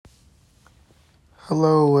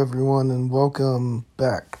Hello, everyone, and welcome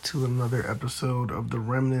back to another episode of the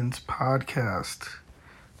Remnants Podcast.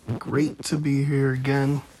 Great to be here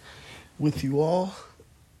again with you all.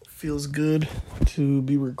 Feels good to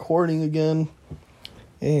be recording again,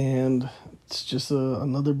 and it's just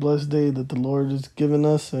another blessed day that the Lord has given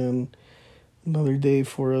us, and another day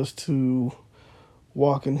for us to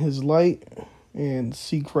walk in His light and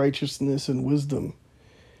seek righteousness and wisdom.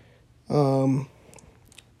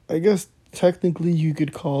 I guess technically you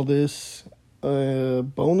could call this a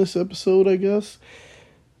bonus episode, I guess,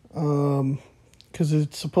 because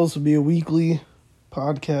it's supposed to be a weekly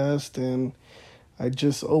podcast, and I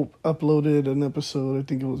just uploaded an episode. I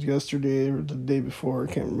think it was yesterday or the day before,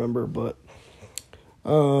 I can't remember, but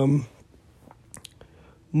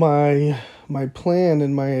my plan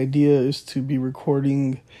and my idea is to be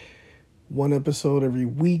recording one episode every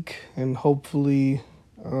week, and hopefully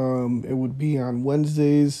it would be on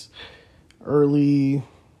Wednesdays, early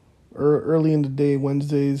in the day,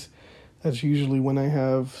 Wednesdays. That's usually when I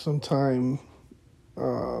have some time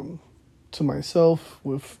to myself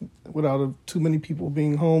without too many people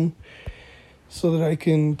being home, so that I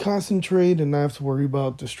can concentrate and not have to worry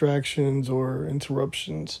about distractions or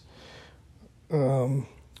interruptions.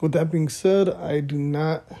 With that being said, I do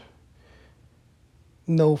not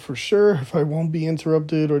know for sure if I won't be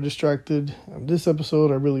interrupted or distracted on this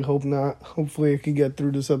episode. I really hope not. Hopefully I can get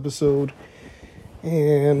through this episode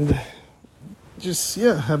and just,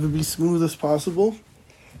 have it be smooth as possible.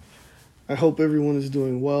 I hope everyone is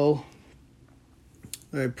doing well.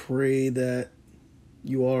 I pray that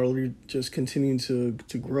you all are just continuing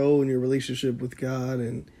to grow in your relationship with God.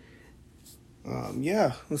 And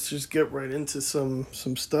let's just get right into some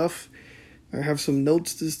stuff. I have some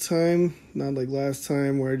notes this time, not like last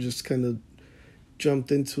time where I just kind of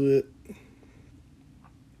jumped into it.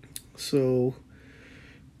 So,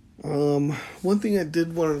 one thing I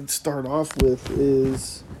did want to start off with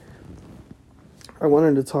is I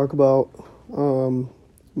wanted to talk about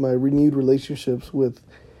my renewed relationships with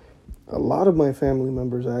a lot of my family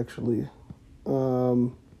members, actually.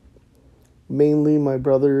 Mainly my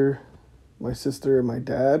brother, my sister, and my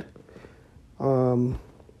dad.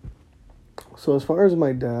 So as far as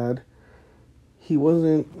my dad, he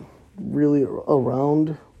wasn't really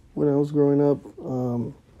around when I was growing up.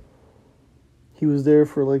 He was there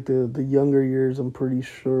for like the younger years, I'm pretty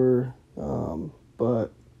sure.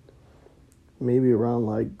 But maybe around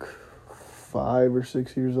like 5 or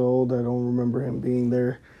 6 years old, I don't remember him being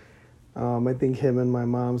there. I think him and my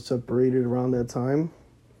mom separated around that time.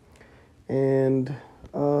 And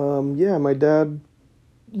my dad,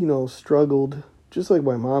 struggled just like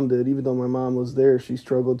my mom did. Even though my mom was there, she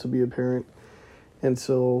struggled to be a parent. And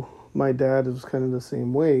so my dad was kind of the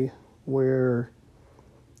same way, where,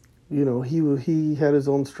 he had his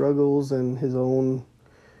own struggles and his own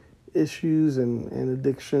issues and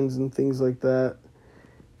addictions and things like that.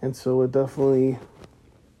 And so it definitely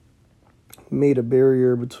made a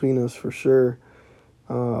barrier between us for sure.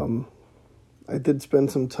 I did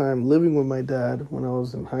spend some time living with my dad when I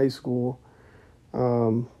was in high school.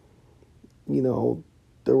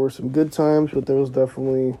 There were some good times, but there was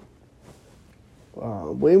definitely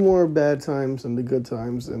way more bad times than the good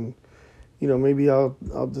times. And, maybe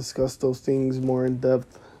I'll discuss those things more in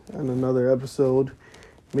depth in another episode.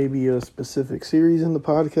 Maybe a specific series in the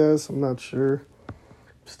podcast. I'm not sure.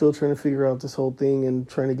 Still trying to figure out this whole thing and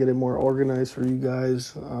trying to get it more organized for you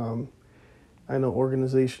guys. I know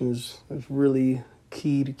organization is really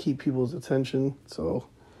key to keep people's attention. So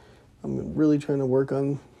I'm really trying to work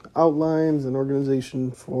on outlines and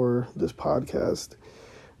organization for this podcast.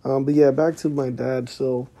 Back to my dad.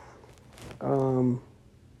 So,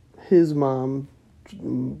 his mom,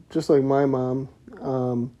 just like my mom,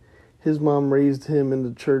 his mom raised him in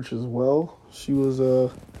the church as well. She was a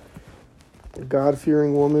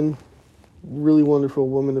God-fearing woman, really wonderful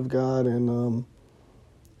woman of God, and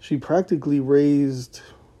she practically raised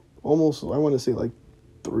almost, I want to say, like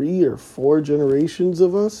 3 or 4 generations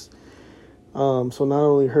of us. So not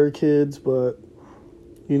only her kids, but,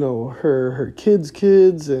 her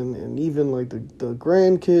kids' and even like the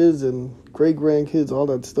grandkids and great-grandkids, all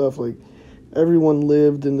that stuff. Like, everyone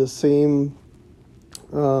lived in the same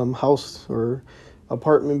house or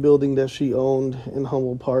apartment building that she owned in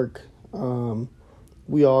Humboldt Park.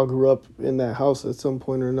 We all grew up in that house at some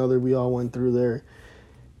point or another. We all went through there.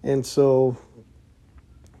 And so,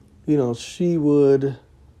 she would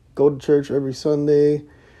go to church every Sunday.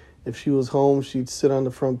 If she was home, she'd sit on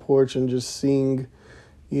the front porch and just sing,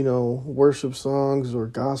 worship songs or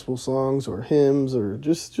gospel songs or hymns or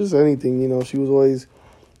just anything. She was always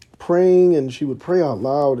praying, and she would pray out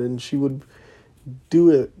loud, and she would do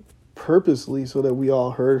it purposely so that we all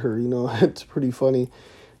heard her. It's pretty funny.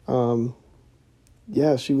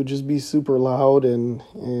 Yeah, she would just be super loud, and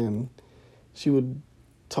she would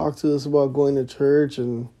talk to us about going to church.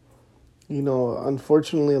 And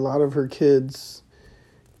unfortunately, a lot of her kids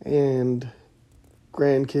and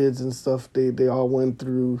grandkids and stuff, they all went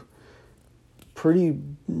through pretty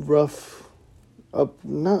rough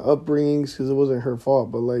not upbringings, because it wasn't her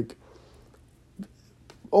fault, but like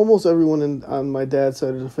almost everyone on my dad's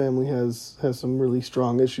side of the family has some really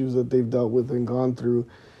strong issues that they've dealt with and gone through.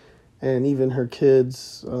 And even her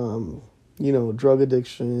kids, drug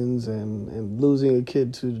addictions and losing a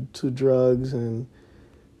kid to drugs, and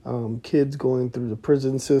kids going through the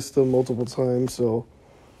prison system multiple times. So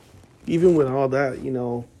even with all that,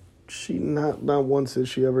 she not once did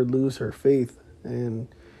she ever lose her faith. And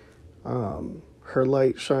her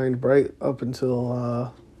light shined bright up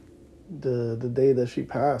until the day that she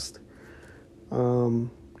passed.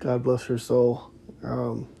 God bless her soul.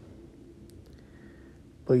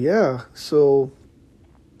 But yeah, so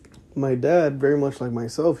my dad, very much like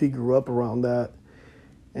myself, he grew up around that,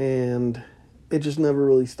 and it just never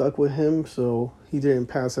really stuck with him. So he didn't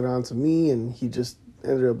pass it on to me, and he just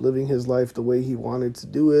ended up living his life the way he wanted to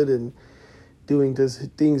do it, and doing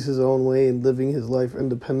things his own way, and living his life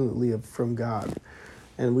independently from God.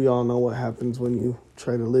 And we all know what happens when you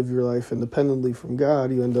try to live your life independently from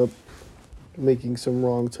God. You end up making some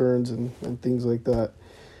wrong turns and things like that.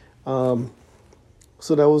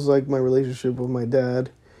 So that was like my relationship with my dad.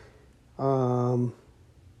 My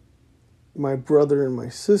brother and my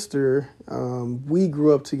sister, we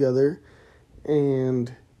grew up together,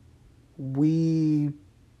 and we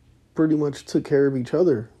pretty much took care of each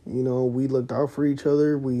other. We looked out for each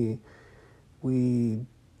other. We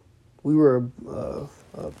were a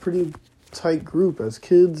pretty tight group as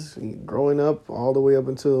kids, growing up, all the way up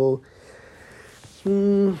until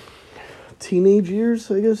teenage years,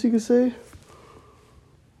 I guess you could say.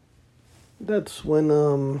 That's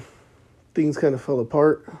when things kind of fell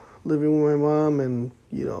apart, living with my mom, and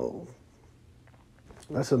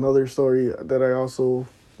that's another story that I also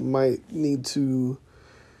might need to,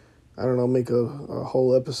 I don't know, make a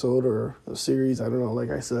whole episode or a series, I don't know, like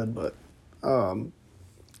I said. But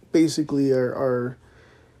basically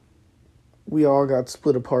we all got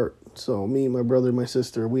split apart. So me, my brother, my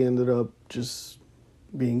sister, we ended up just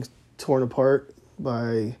being torn apart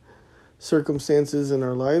by circumstances in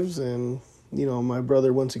our lives. And my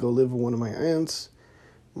brother went to go live with one of my aunts.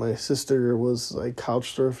 My sister was like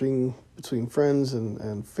couch surfing between friends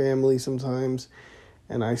and family sometimes,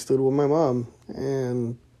 and I stood with my mom.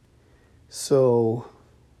 And so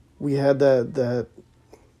we had that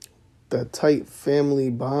tight family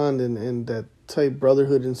bond, and that tight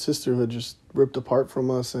brotherhood and sisterhood just ripped apart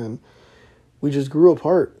from us, and we just grew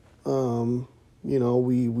apart.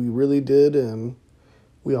 We really did, and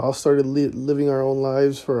we all started living our own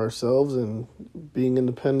lives for ourselves and being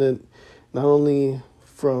independent, not only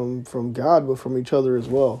from God, but from each other as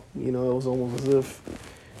well. It was almost as if,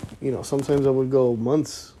 sometimes I would go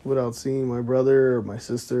months without seeing my brother or my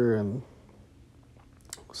sister. And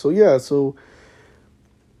so, yeah,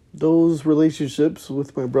 those relationships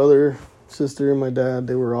with my brother, sister, and my dad,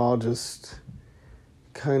 they were all just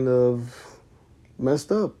kind of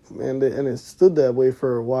messed up, and it stood that way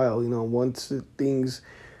for a while. Once things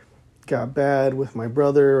got bad with my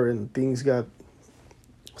brother and things got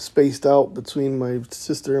spaced out between my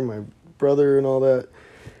sister and my brother and all that,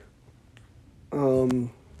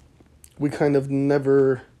 we kind of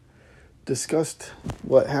never discussed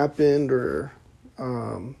what happened, or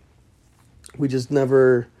we just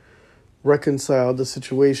never reconciled the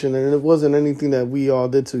situation. And it wasn't anything that we all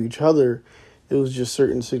did to each other. It was just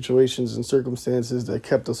certain situations and circumstances that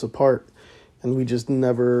kept us apart, and we just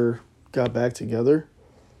never got back together.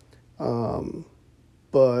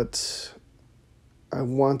 But I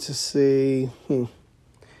want to say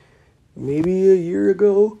maybe a year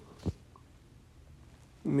ago,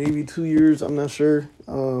 maybe 2 years, I'm not sure.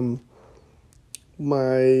 I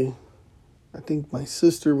think my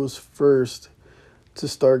sister was first to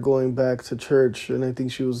start going back to church, and I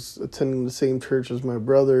think she was attending the same church as my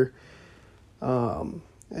brother.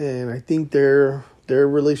 And I think their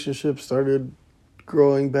relationship started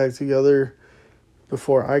growing back together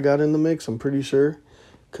before I got in the mix, I'm pretty sure,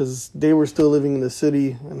 because they were still living in the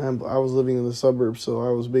city, and I was living in the suburbs, so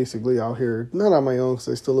I was basically out here, not on my own, because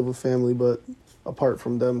I still live with family, but apart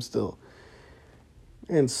from them still.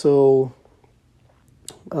 And so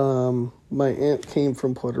my aunt came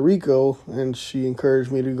from Puerto Rico, and she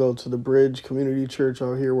encouraged me to go to the Bridge Community Church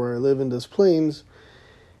out here where I live in Des Plaines.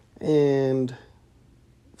 And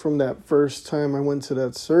from that first time I went to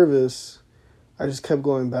that service, I just kept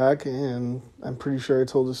going back, and I'm pretty sure I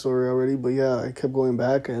told the story already, but yeah, I kept going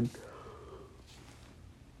back, and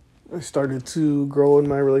I started to grow in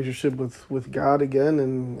my relationship with God again,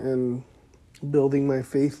 and building my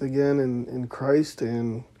faith again in Christ,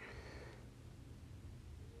 and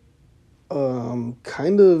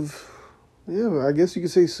kind of, yeah, I guess you could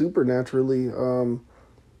say supernaturally,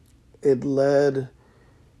 it led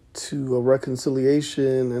to a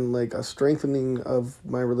reconciliation and like a strengthening of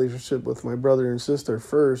my relationship with my brother and sister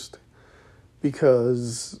first,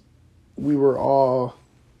 because we were all,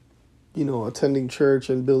 attending church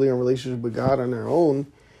and building a relationship with God on our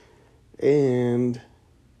own, and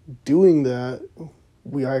doing that,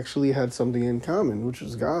 we actually had something in common, which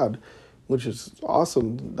is God, which is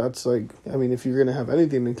awesome. That's like, I mean, if you're going to have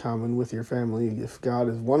anything in common with your family, if God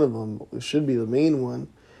is one of them, it should be the main one.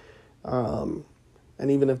 And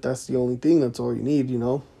even if that's the only thing, that's all you need,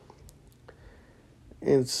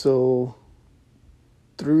 And so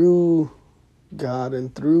through God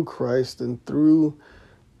and through Christ and through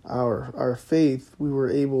our faith, we were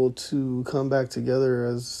able to come back together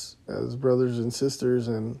as brothers and sisters,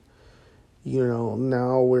 and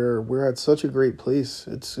now we're at such a great place.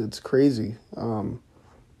 It's crazy. We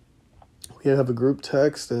have a group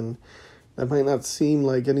text, and that might not seem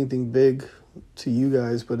like anything big to you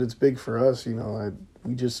guys, but it's big for us.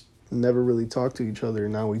 We just never really talked to each other.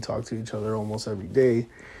 Now we talk to each other almost every day.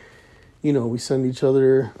 We send each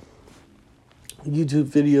other YouTube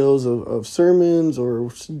videos of sermons or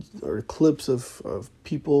clips of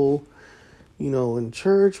people, in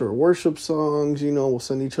church, or worship songs. We'll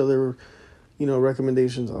send each other,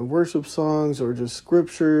 recommendations on worship songs, or just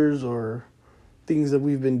scriptures, or things that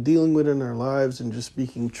we've been dealing with in our lives, and just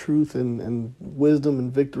speaking truth and wisdom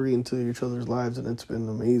and victory into each other's lives. And it's been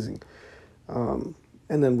amazing.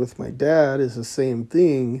 And then with my dad, it's the same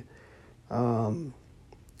thing.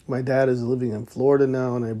 My dad is living in Florida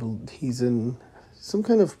now, and I believe he's in some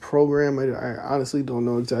kind of program. I honestly don't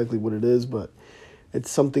know exactly what it is, but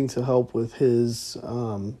it's something to help with his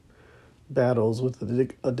battles with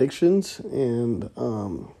addictions. And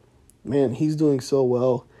man, he's doing so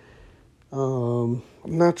well. I'm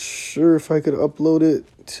not sure if I could upload it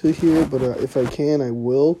to here, but if I can, I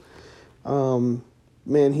will.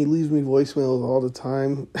 Man, he leaves me voicemails all the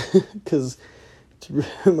time, because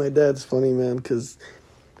my dad's funny, man, because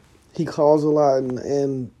he calls a lot,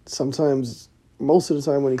 and sometimes, most of the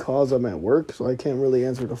time when he calls, I'm at work, so I can't really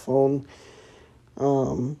answer the phone. A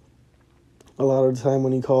lot of the time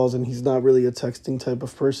when he calls, and he's not really a texting type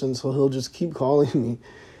of person, so he'll just keep calling me.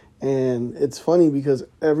 And it's funny because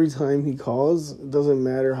every time he calls, it doesn't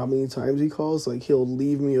matter how many times he calls, like he'll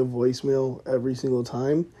leave me a voicemail every single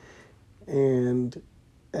time. And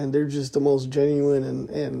they're just the most genuine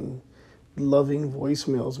and loving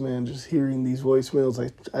voicemails, man. Just hearing these voicemails,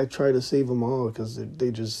 I try to save them all because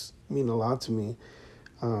they just mean a lot to me.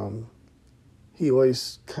 He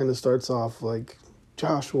always kind of starts off like,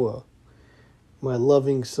 Joshua, my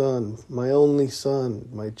loving son, my only son,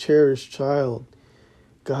 my cherished child,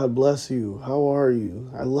 God bless you. How are you?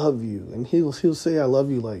 I love you. And he'll say I love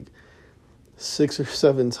you like 6 or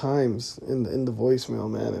 7 times in the voicemail,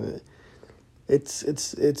 man. And it's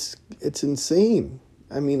insane.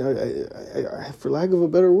 I mean, I for lack of a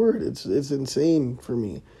better word, it's insane for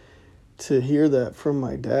me to hear that from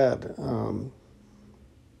my dad.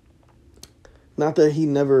 Not that he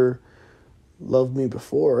never loved me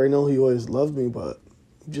before. I know he always loved me, but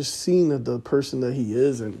just seeing the person that he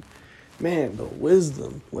is, and man, the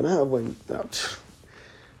wisdom. When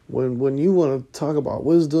you want to talk about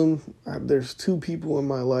wisdom, there's 2 people in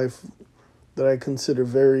my life that I consider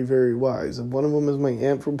very, very wise. And one of them is my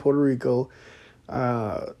aunt from Puerto Rico.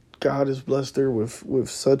 God has blessed her with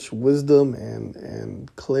such wisdom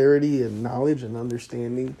and clarity and knowledge and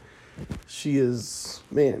understanding. She is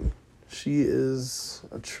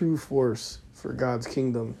a true force for God's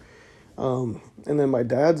kingdom. And then my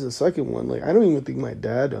dad's the second one. Like, I don't even think my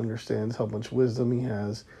dad understands how much wisdom he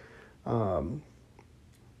has.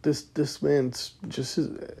 This man's just,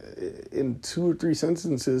 in 2 or 3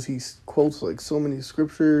 sentences, he quotes like so many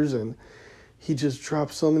scriptures, and he just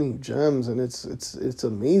drops so many gems, and it's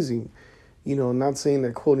amazing. Not saying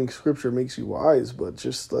that quoting scripture makes you wise, but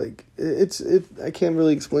just like I can't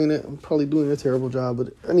really explain it. I'm probably doing a terrible job,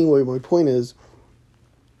 but anyway, my point is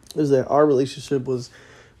that our relationship was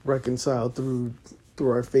reconciled through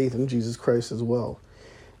our faith in Jesus Christ as well.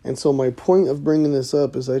 And so my point of bringing this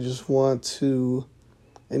up is I just want to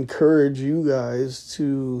encourage you guys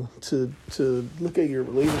to look at your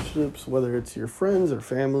relationships, whether it's your friends or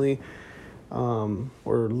family,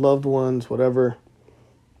 or loved ones, whatever.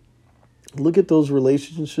 Look at those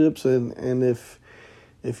relationships, and if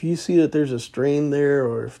if you see that there's a strain there,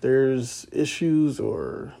 or if there's issues,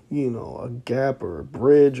 or, a gap or a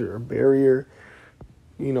bridge or a barrier,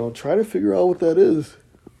 try to figure out what that is.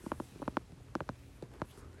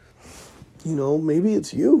 Maybe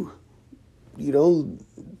it's you.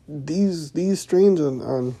 These strains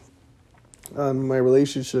on my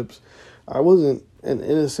relationships, I wasn't an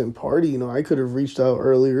innocent party. I could have reached out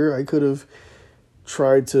earlier. I could have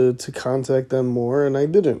tried to contact them more, and I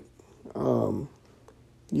didn't. But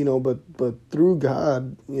through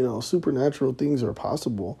God, supernatural things are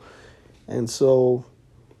possible. And so,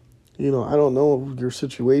 I don't know your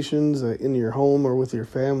situations in your home or with your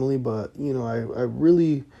family, but, I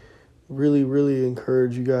really, really, really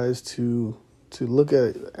encourage you guys to look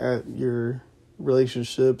at your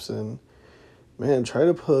relationships and, man, try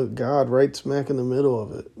to put God right smack in the middle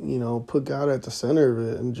of it. Put God at the center of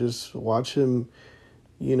it and just watch him,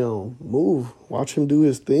 move. Watch him do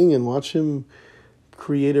his thing and watch him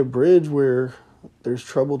create a bridge where there's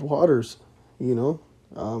troubled waters.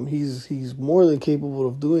 He's more than capable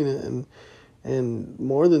of doing it, and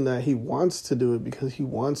more than that, he wants to do it because he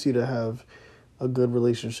wants you to have a good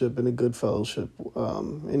relationship and a good fellowship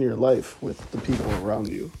in your life with the people around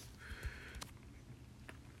you.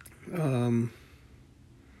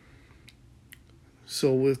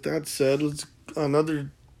 So with that said,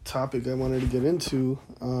 another topic I wanted to get into.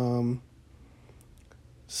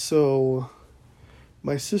 So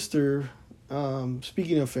my sister,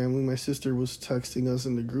 speaking of family, my sister was texting us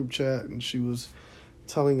in the group chat, and she was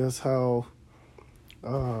telling us how,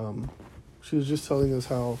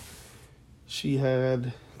 she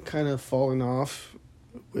had kind of fallen off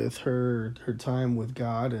with her time with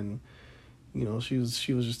God, and she was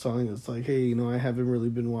just telling us like, hey, I haven't really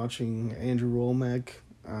been watching Andrew Womack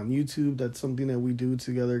on YouTube. That's something that we do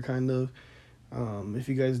together, kind of. If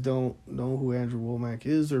you guys don't know who Andrew Womack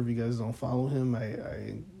is, or if you guys don't follow him,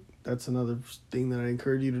 I that's another thing that I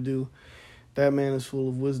encourage you to do. That man is full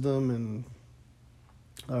of wisdom,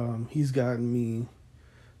 and he's gotten me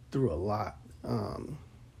through a lot.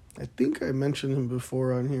 I think I mentioned him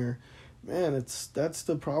before on here. Man, that's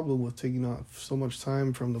the problem with taking off so much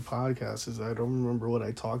time from the podcast, is I don't remember what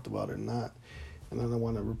I talked about or not, and I don't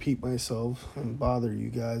want to repeat myself and bother you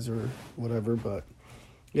guys or whatever. But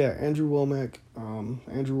yeah, Andrew Womack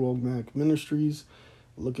Ministries,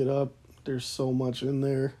 look it up. There's so much in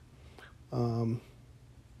there.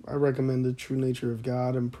 I recommended True Nature of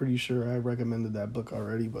God. I'm pretty sure I recommended that book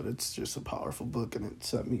already, but it's just a powerful book, and it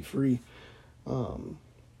set me free.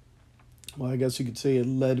 Well, I guess you could say it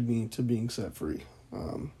led me to being set free.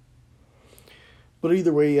 But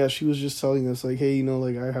either way, yeah, she was just telling us like, hey,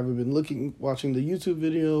 I haven't been watching the YouTube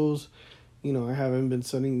videos. I haven't been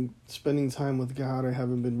spending time with God. I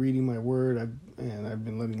haven't been reading my word. I've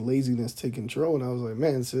been letting laziness take control. And I was like,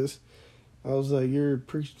 man, sis, you're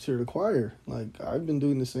preaching to the choir. Like, I've been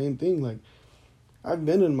doing the same thing. Like, I've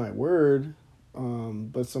been in my word,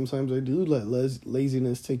 but sometimes I do let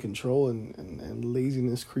laziness take control and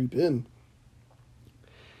laziness creep in.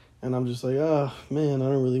 And I'm just like, man, I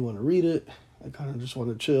don't really want to read it. I kind of just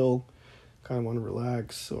want to chill, kind of want to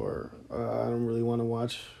relax, or I don't really want to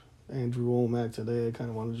watch Andrew Womack today. I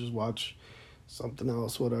kind of want to just watch something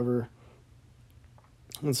else, whatever.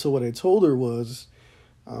 And so what I told her was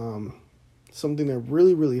something that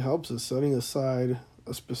really, really helps is setting aside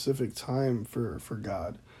a specific time for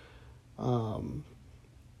God. When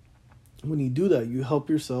you do that, you help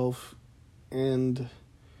yourself, and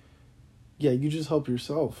yeah, you just help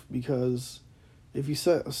yourself, because if you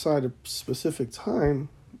set aside a specific time,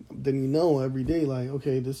 then every day, like,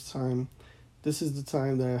 okay, this is the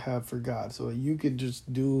time that I have for God. So you could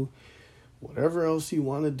just do whatever else you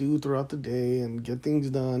want to do throughout the day and get things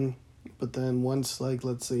done. But then once, like,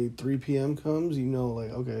 let's say 3 p.m. comes, like,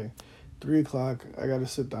 okay, 3 o'clock, I got to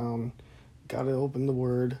sit down, got to open the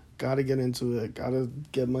word, got to get into it, got to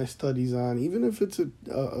get my studies on, even if it's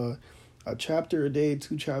a chapter a day,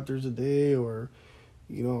 2 chapters a day, or,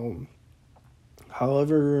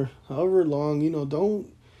 however long,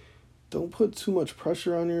 don't put too much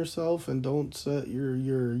pressure on yourself, and don't set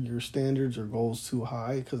your standards or goals too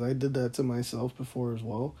high, because I did that to myself before as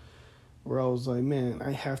well, where I was like, man,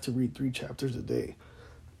 I have to read 3 chapters a day.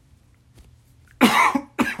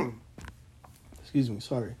 Excuse me,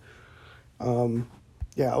 sorry.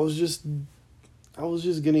 Yeah, I was just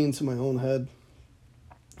getting into my own head.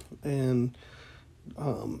 And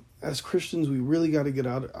as Christians, we really got to get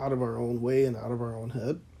out of our own way and out of our own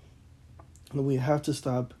head. And we have to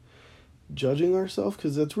stop judging ourselves,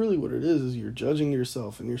 because that's really what it is you're judging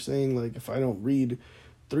yourself, and you're saying, like, if I don't read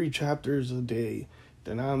 3 chapters a day,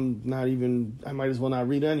 then I might as well not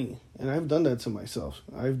read any. And I've done that to myself.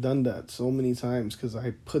 I've done that so many times because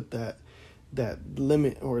I put that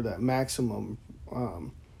limit or that maximum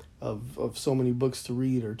of so many books to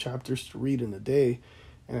read or chapters to read in a day.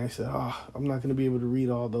 And I said, I'm not going to be able to read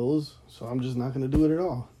all those, so I'm just not going to do it at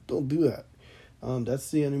all. Don't do that. That's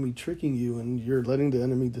the enemy tricking you, and you're letting the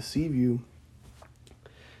enemy deceive you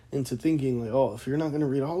into thinking like, if you're not going to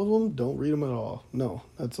read all of them, don't read them at all. No,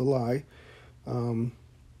 that's a lie.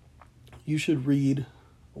 You should read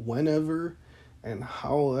whenever and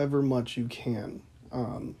however much you can.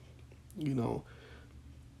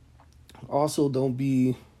 Also don't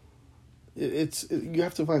be, you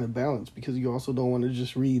have to find a balance, because you also don't want to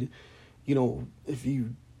just read, if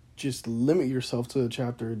you just limit yourself to a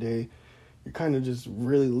chapter a day, you're kind of just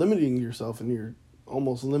really limiting yourself, and you're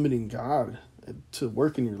almost limiting God to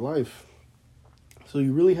work in your life. So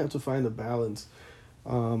you really have to find a balance.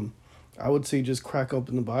 I would say just crack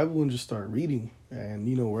open the Bible and just start reading. And,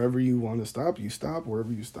 wherever you want to stop, you stop.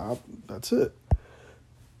 Wherever you stop, that's it.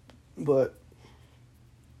 But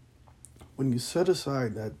when you set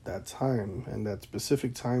aside that time and that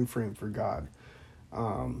specific time frame for God,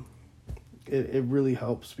 it really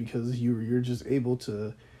helps, because you're just able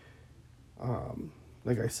to,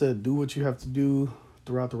 like I said, do what you have to do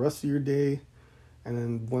throughout the rest of your day. And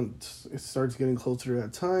then once it starts getting closer to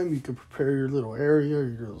that time, you can prepare your little area,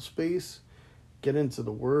 your little space, get into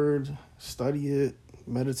the Word, study it,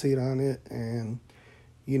 meditate on it, and,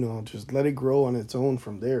 just let it grow on its own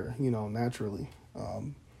from there, naturally.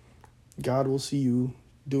 God will see you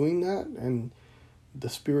doing that, and the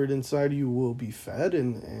spirit inside you will be fed,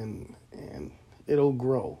 and it'll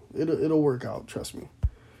grow. It'll work out, trust me.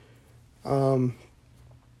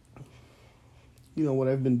 What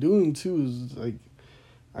I've been doing too is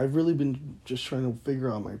I've really been just trying to figure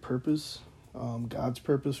out my purpose, God's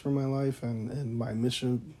purpose for my life, and my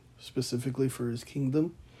mission specifically for His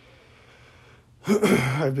kingdom.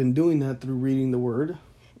 I've been doing that through reading the Word,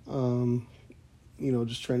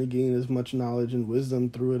 just trying to gain as much knowledge and wisdom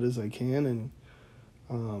through it as I can, and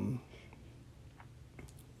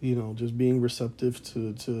just being receptive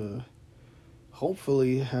to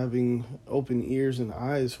hopefully having open ears and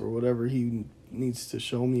eyes for whatever He needs to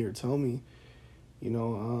show me or tell me. I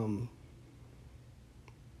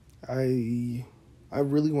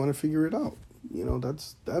really want to figure it out.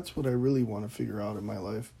 That's what I really want to figure out in my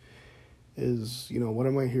life is, what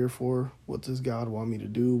am I here for? What does God want me to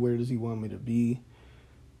do? Where does He want me to be?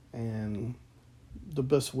 And the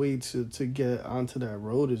best way to get onto that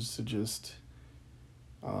road is to just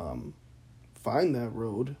find that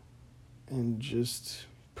road and just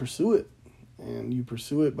pursue it. And you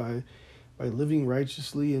pursue it by living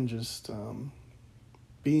righteously and just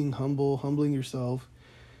being humbling yourself,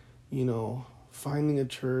 finding a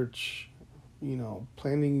church,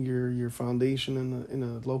 planting your foundation in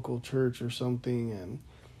a local church or something, and,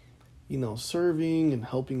 serving and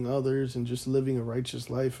helping others and just living a righteous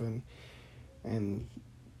life, and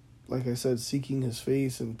like I said, seeking His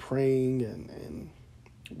face and praying and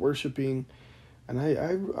worshiping. And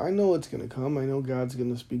I know it's going to come. I know God's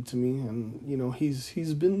going to speak to me, and,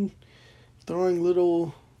 he's been throwing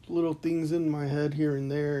little things in my head here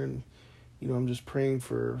and there, and I'm just praying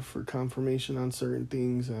for confirmation on certain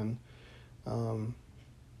things, and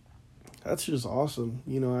that's just awesome.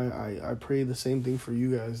 I pray the same thing for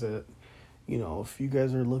you guys, that if you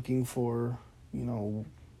guys are looking for,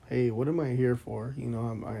 hey, what am I here for?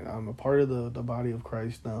 I'm a part of the body of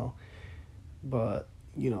Christ now, but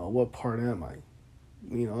what part am I?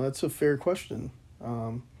 That's a fair question.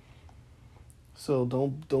 So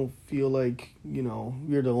don't feel like,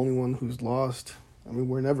 you're the only one who's lost. I mean,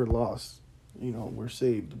 we're never lost. We're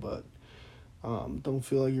saved, but don't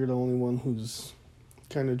feel like you're the only one who's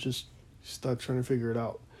kind of just stuck trying to figure it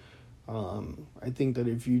out. I think that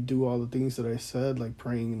if you do all the things that I said, like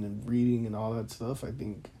praying and reading and all that stuff, I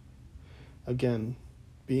think, again,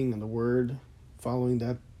 being in the Word, following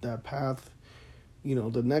that path,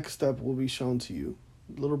 the next step will be shown to you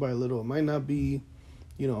little by little. It might not be,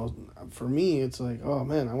 for me, it's like, oh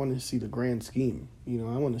man, I want to see the grand scheme.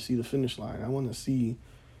 I want to see the finish line. I want to see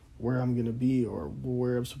where I'm going to be or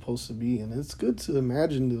where I'm supposed to be. And it's good to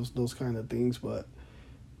imagine those kind of things, but,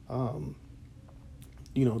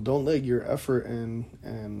 don't let your effort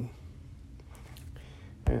and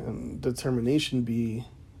determination be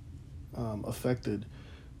affected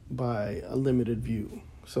by a limited view.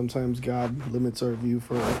 Sometimes God limits our view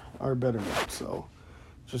for our betterment, so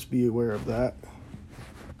just be aware of that.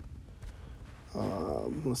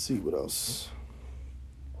 Let's see what else.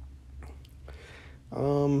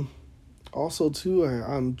 Also, too,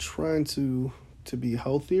 I'm trying to be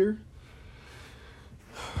healthier.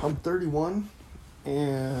 I'm 31,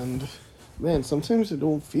 and man, sometimes I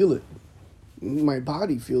don't feel it. My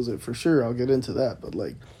body feels it for sure. I'll get into that, but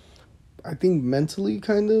like, I think mentally,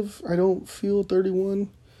 kind of, I don't feel 31.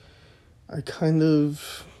 I don't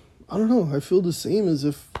know. I feel the same as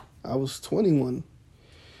if I was 21.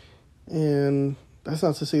 And that's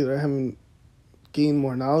not to say that I haven't gained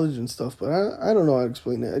more knowledge and stuff, but I don't know how to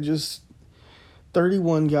explain it.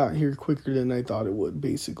 31 got here quicker than I thought it would,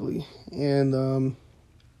 basically. And,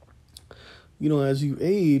 as you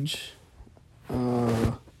age,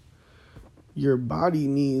 your body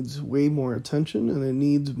needs way more attention and it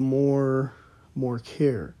needs more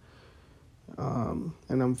care. And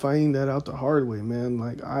I'm finding that out the hard way, man.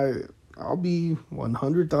 Like, I'll be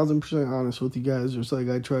 100,000% honest with you guys, just like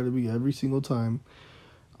I try to be every single time.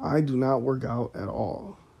 I do not work out at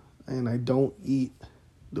all, and I don't eat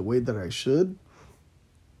the way that I should.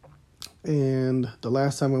 And the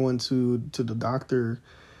last time I went to the doctor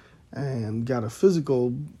and got a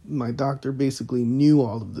physical, my doctor basically knew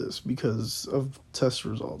all of this because of test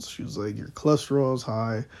results. She was like, your cholesterol is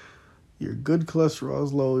high, your good cholesterol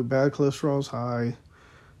is low, your bad cholesterol is high,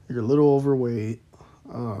 you're a little overweight,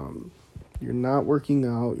 you're not working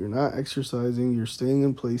out, you're not exercising, you're staying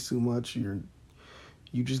in place too much, you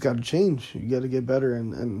just got to change, you got to get better.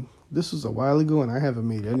 And this was a while ago, and I haven't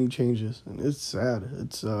made any changes, and it's sad.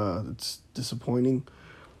 It's disappointing,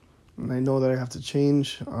 and I know that I have to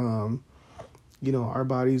change. Our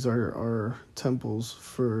bodies are temples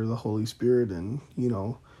for the Holy Spirit, and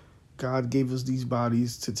God gave us these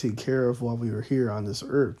bodies to take care of while we were here on this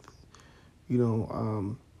earth. We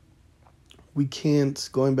can't,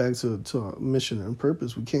 going back to mission and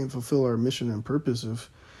purpose, we can't fulfill our mission and purpose if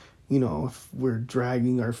we're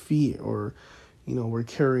dragging our feet or we're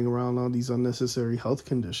carrying around all these unnecessary health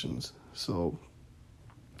conditions. So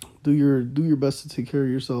do your best to take care of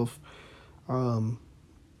yourself. I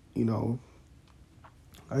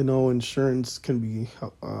know insurance can be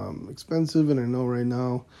expensive, and I know right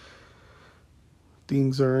now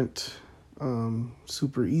things aren't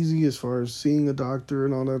super easy as far as seeing a doctor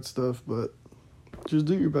and all that stuff, but just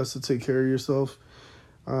do your best to take care of yourself.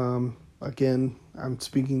 Again, I'm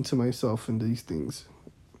speaking to myself in these things.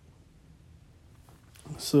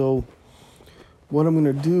 So what I'm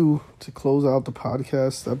going to do to close out the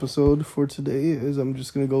podcast episode for today is I'm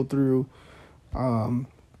just going to go through some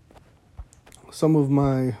of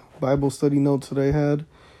my Bible study notes that I had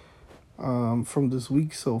from this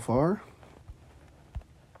week so far.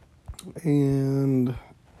 And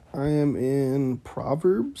I am in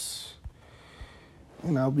Proverbs,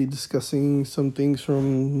 and I'll be discussing some things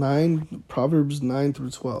from Proverbs 9 through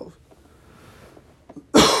 12.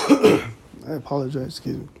 I apologize,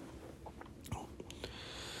 excuse me.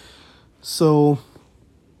 So,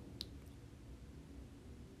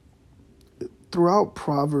 throughout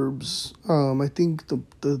Proverbs, I think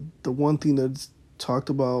the one thing that's talked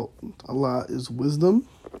about a lot is wisdom.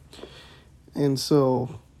 And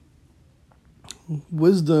so,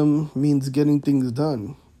 wisdom means getting things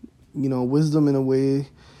done. Wisdom in a way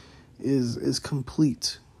is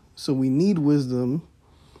complete. So we need wisdom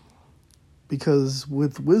because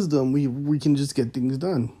with wisdom, we can just get things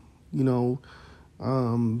done.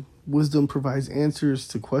 Wisdom provides answers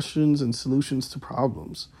to questions and solutions to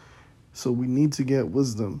problems. So we need to get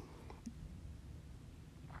wisdom.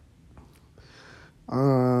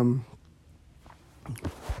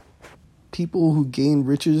 People who gain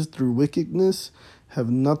riches through wickedness have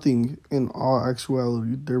nothing in all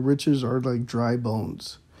actuality. Their riches are like dry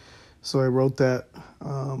bones. So I wrote that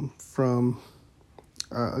from,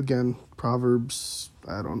 again, Proverbs,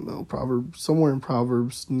 somewhere in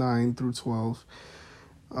Proverbs 9 through 12.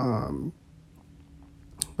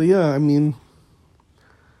 But yeah,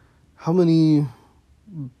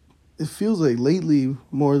 it feels like lately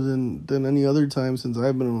more than any other time since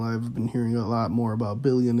I've been alive, I've been hearing a lot more about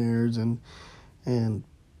billionaires and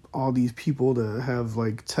all these people that have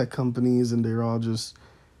like tech companies, and they're all just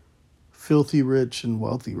filthy rich and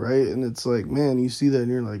wealthy, right? And it's like, man, you see that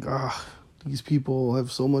and you're like, these people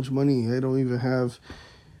have so much money. I don't even have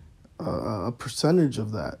a percentage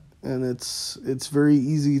of that. And it's very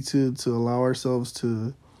easy to allow ourselves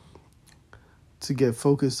to get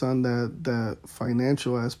focused on that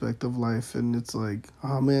financial aspect of life. And it's like,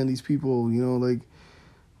 oh man, these people, like,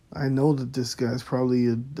 I know that this guy's probably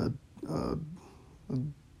a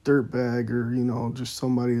dirtbag, or just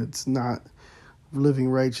somebody that's not living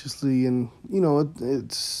righteously. And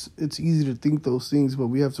it's easy to think those things, but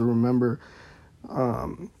we have to remember,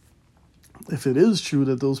 if it is true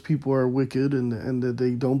that those people are wicked and that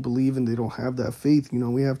they don't believe and they don't have that faith,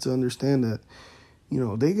 we have to understand that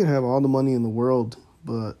they could have all the money in the world,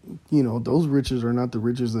 but, those riches are not the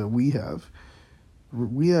riches that we have.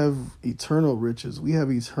 We have eternal riches. We have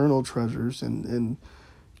eternal treasures. And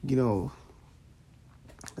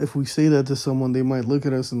if we say that to someone, they might look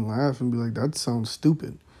at us and laugh and be like, that sounds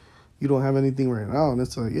stupid. You don't have anything right now. And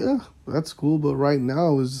it's like, yeah, that's cool. But right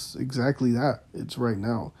now is exactly that. It's right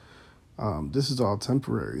now. This is all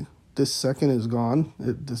temporary. This second is gone.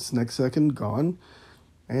 This next second, gone.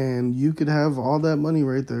 And you could have all that money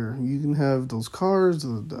right there. You can have those cars,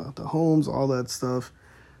 the homes, all that stuff.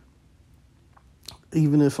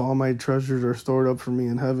 Even if all my treasures are stored up for me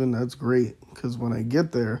in heaven, that's great. Because when I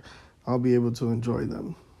get there, I'll be able to enjoy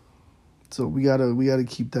them. So we gotta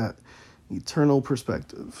keep that eternal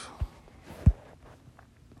perspective.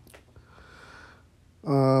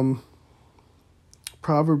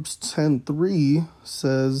 Proverbs 10:3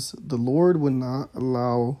 says, "The Lord would not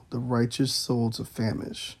allow the righteous soul to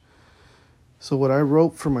famish." So what I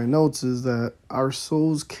wrote for my notes is that our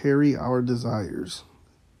souls carry our desires.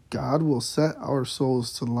 God will set our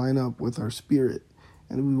souls to line up with our spirit,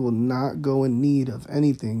 and we will not go in need of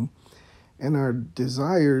anything, and our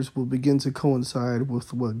desires will begin to coincide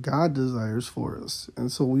with what God desires for us.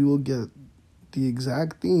 And so we will get the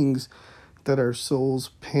exact things that our souls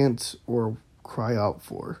pant or cry out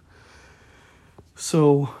for.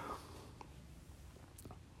 So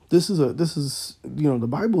this is the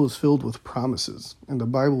Bible is filled with promises, and the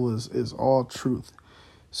Bible is all truth.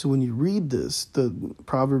 So when you read this, the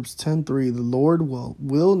Proverbs 10:3, the Lord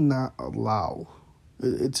will not allow.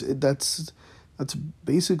 That's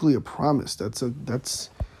basically a promise. That's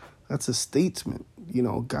a statement.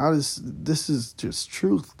 This is just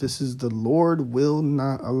truth. This is the Lord will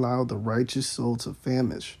not allow the righteous soul to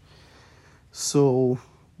famish. So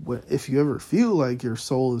if you ever feel like your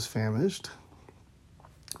soul is famished,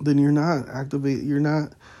 then you're not activating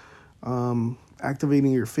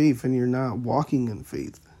your faith, and you're not walking in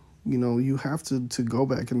faith. You have to go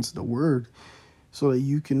back into the Word so that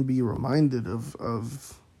you can be reminded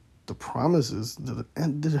of the promises.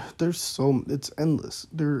 It's endless.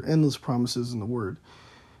 There are endless promises in the Word,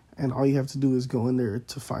 and all you have to do is go in there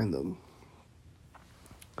to find them.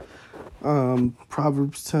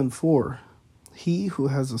 Proverbs 10:4, "He who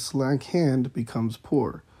has a slack hand becomes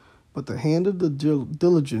poor, but the hand of the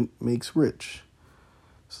diligent makes rich."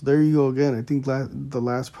 So there you go again. I think the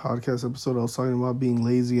last podcast episode I was talking about being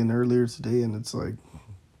lazy, and earlier today, and it's like,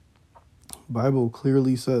 Bible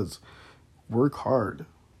clearly says, work hard.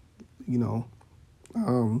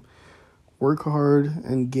 Work hard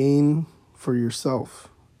and gain for yourself.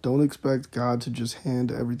 Don't expect God to just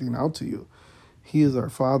hand everything out to you. He is our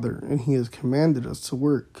Father, and He has commanded us to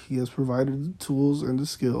work. He has provided the tools and the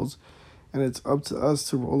skills, and it's up to us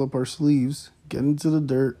to roll up our sleeves, get into the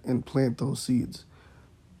dirt, and plant those seeds.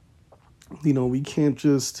 We can't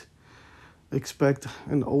just expect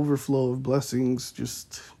an overflow of blessings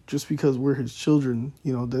just because we're His children.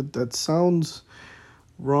 That sounds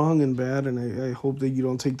wrong and bad, and I hope that you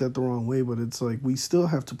don't take that the wrong way, but it's like we still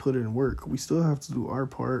have to put in work. We still have to do our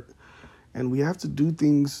part, and we have to do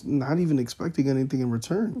things not even expecting anything in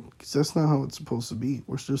return, because that's not how it's supposed to be.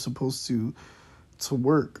 We're still supposed to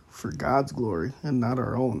work for God's glory and not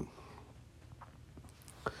our own.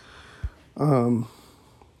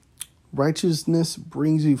 Righteousness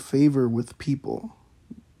brings you favor with people.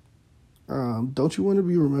 Don't you want to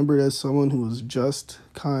be remembered as someone who is just,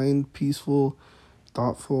 kind, peaceful,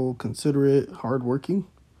 thoughtful, considerate, hardworking?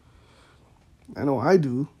 I know I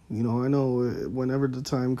do. I know whenever the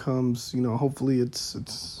time comes, hopefully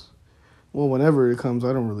it's whenever it comes,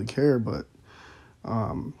 I don't really care, but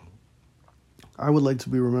I would like to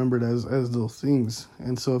be remembered as those things.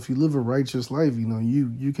 And so if you live a righteous life,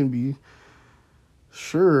 you can be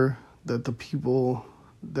sure that the people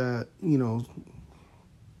that,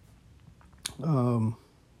 the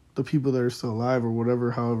people that are still alive or whatever,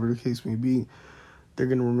 however the case may be, they're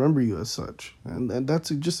going to remember you as such. And that's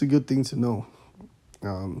just a good thing to know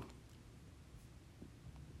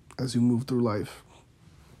as you move through life.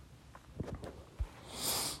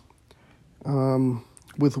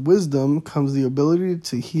 With wisdom comes the ability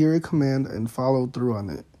to hear a command and follow through on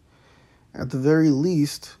it. At the very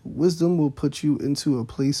least, wisdom will put you into a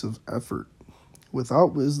place of effort.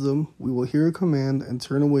 Without wisdom, we will hear a command and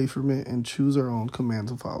turn away from it and choose our own command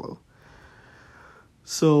to follow.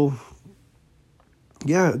 So,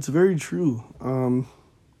 yeah, it's very true.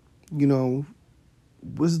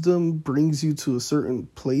 Wisdom brings you to a certain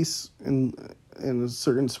place in a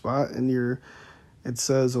certain spot, and it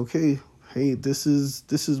says, okay, hey, this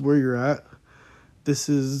is where you're at. This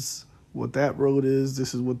is what that road is.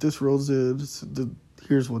 This is what this road is.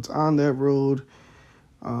 Here's what's on that road.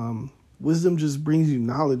 Wisdom just brings you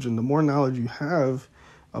knowledge, and the more knowledge you have,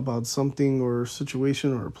 about something or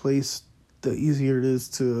situation or a place, the easier it is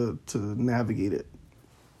to navigate it.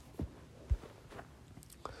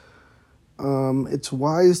 It's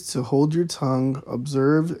wise to hold your tongue,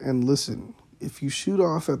 observe, and listen. If you shoot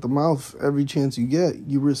off at the mouth every chance you get,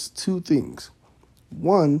 you risk two things.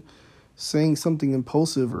 One, saying something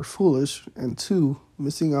impulsive or foolish, and two,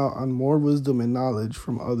 missing out on more wisdom and knowledge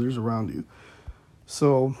from others around you.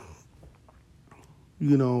 So,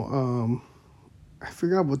 I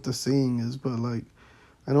forgot what the saying is, but I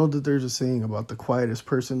know that there's a saying about the quietest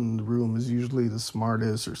person in the room is usually the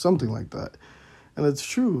smartest or something like that. And it's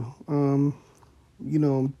true.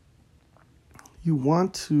 You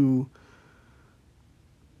want to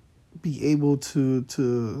be able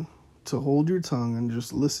to hold your tongue and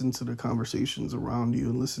just listen to the conversations around you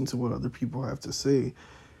and listen to what other people have to say.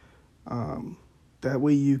 That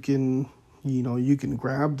way you can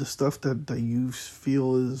grab the stuff that you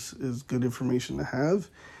feel is good information to have.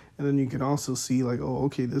 And then you can also see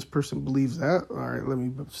okay, this person believes that. All right, let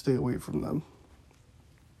me stay away from them.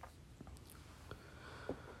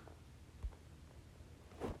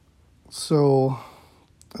 So,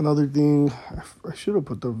 another thing, I should have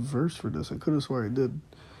put the verse for this. I could have swore I did,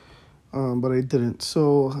 but I didn't.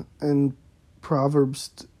 So, in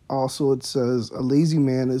Proverbs also it says, a lazy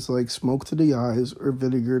man is like smoke to the eyes or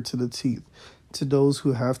vinegar to the teeth to those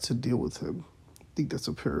who have to deal with him. I think that's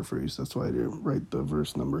a paraphrase. That's why I didn't write the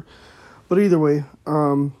verse number. But either way,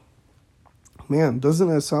 man, doesn't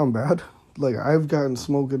that sound bad? I've gotten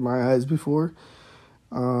smoke in my eyes before.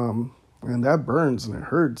 And that burns and it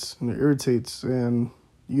hurts and it irritates, and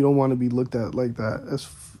you don't want to be looked at like that as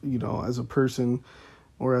a person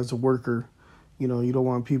or as a worker. You don't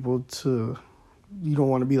want people to, you don't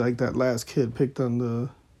want to be like that last kid picked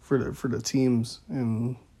on for the teams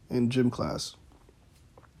in gym class.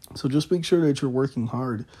 So just make sure that you're working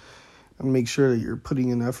hard and make sure that you're putting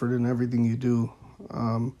in effort in everything you do.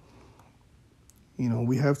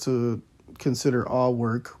 We have to consider all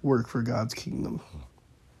work for God's kingdom.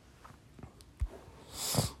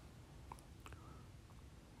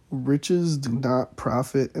 Riches do not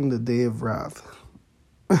profit in the day of wrath.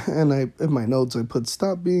 And in my notes, I put,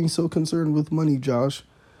 stop being so concerned with money, Josh.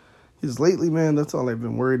 Because lately, man, that's all I've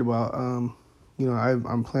been worried about. I'm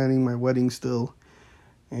planning my wedding still.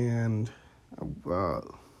 And I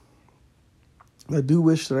do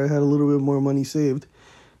wish that I had a little bit more money saved.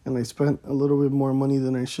 And I spent a little bit more money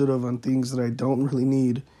than I should have on things that I don't really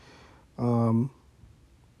need.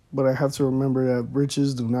 But I have to remember that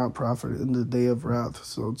riches do not profit in the day of wrath.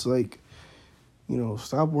 So it's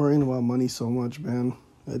stop worrying about money so much, man.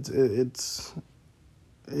 It's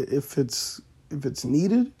if it's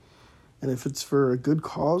needed, and if it's for a good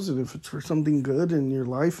cause, and if it's for something good in your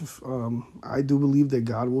life, I do believe that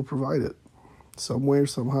God will provide it, some way or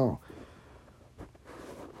somehow.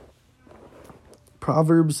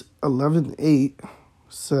 Proverbs 11:8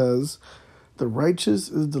 says, the righteous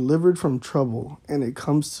is delivered from trouble, and it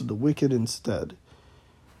comes to the wicked instead.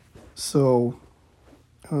 So,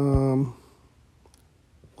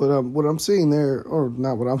 what I'm saying there, or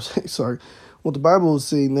not what I'm saying, sorry, what the Bible is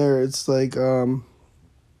saying there, it's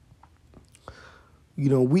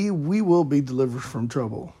we will be delivered from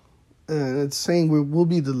trouble. And it's saying we will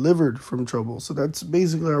be delivered from trouble. So that's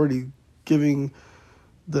basically already giving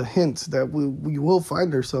the hint that we will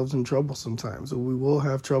find ourselves in trouble sometimes. So we will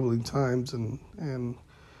have troubling times and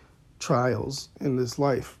trials in this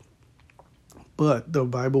life. But the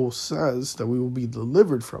Bible says that we will be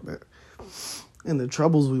delivered from it. And the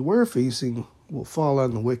troubles we were facing will fall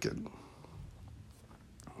on the wicked.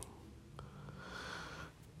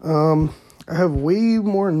 I have way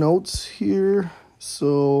more notes here.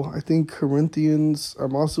 So I think Corinthians,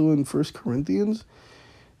 I'm also in 1 Corinthians.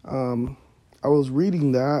 I was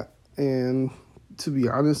reading that, and to be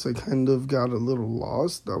honest, I kind of got a little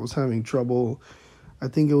lost. I was having trouble. I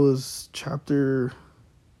think it was chapter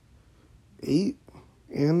 8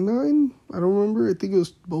 and 9. I don't remember. I think it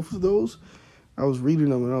was both of those. I was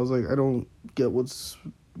reading them, and I was like, I don't get what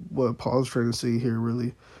Paul's trying to say here,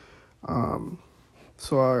 really.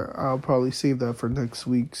 So I'll probably save that for next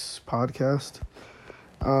week's podcast.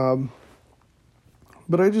 But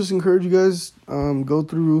I just encourage you guys, go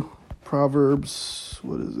through Proverbs,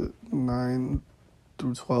 9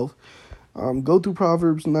 through 12. Go through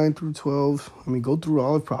Proverbs 9 through 12. Go through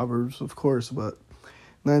all of Proverbs, of course, but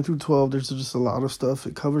 9 through 12, there's just a lot of stuff.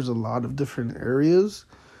 It covers a lot of different areas.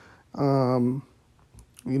 Wisdom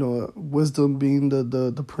being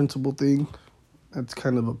the principal thing. That's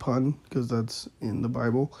kind of a pun because that's in the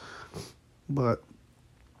Bible. But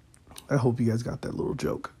I hope you guys got that little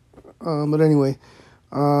joke. But anyway,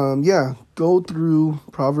 Yeah, go through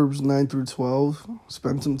Proverbs 9 through 12,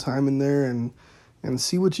 spend some time in there and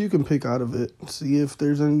see what you can pick out of it. See if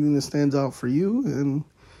there's anything that stands out for you. And,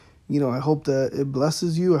 I hope that it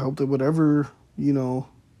blesses you. I hope that whatever, you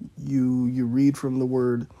read from the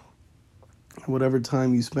word, whatever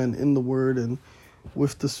time you spend in the word and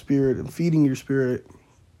with the spirit and feeding your spirit,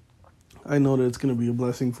 I know that it's going to be a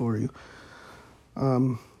blessing for you.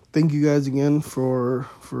 Thank you guys again for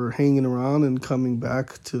hanging around and coming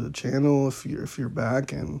back to the channel if you're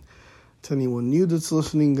back. And to anyone new that's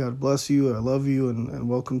listening, God bless you. I love you and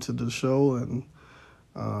welcome to the show. And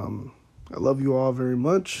I love you all very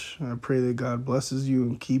much. I pray that God blesses you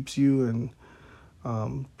and keeps you and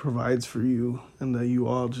provides for you, and that you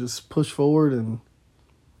all just push forward and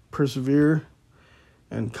persevere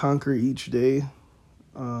and conquer each day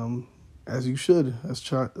as you should, as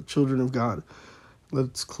children of God.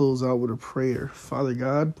 Let's close out with a prayer. Father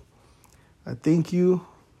God, I thank you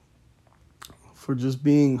for just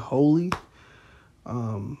being holy.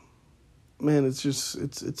 Man,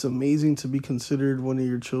 it's amazing to be considered one of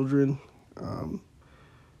your children.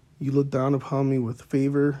 You look down upon me with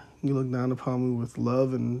favor. You look down upon me with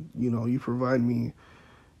love, and, you provide me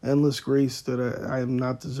endless grace that I am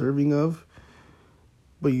not deserving of,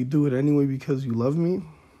 but you do it anyway because you love me.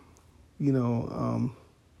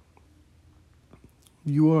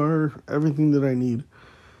 You are everything that I need,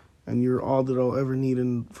 and you're all that I'll ever need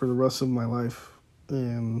for the rest of my life,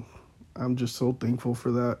 and I'm just so thankful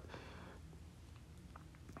for that.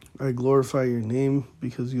 I glorify your name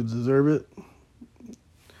because you deserve it.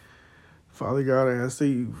 Father God, I ask that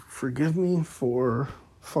you forgive me for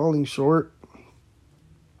falling short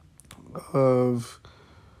of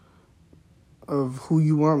who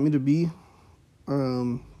you want me to be.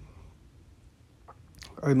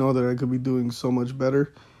 I know that I could be doing so much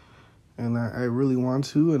better, and I really want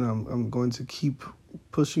to, and I'm going to keep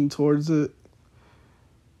pushing towards it.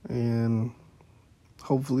 And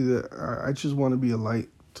hopefully that I just want to be a light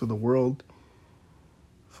to the world.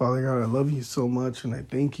 Father God, I love you so much, and I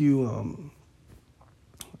thank you.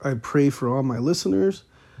 I pray for all my listeners.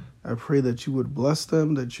 I pray that you would bless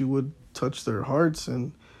them, that you would touch their hearts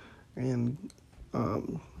and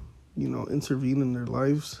intervene in their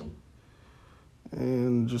lives,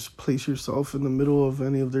 and just place yourself in the middle of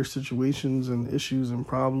any of their situations and issues and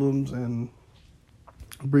problems, and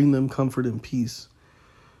bring them comfort and peace.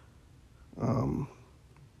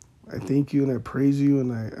 I thank you and I praise you,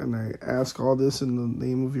 and I ask all this in the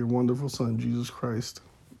name of your wonderful Son, Jesus Christ.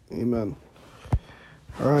 Amen.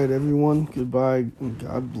 All right, everyone. Goodbye and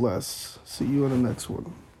God bless. See you on the next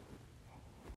one.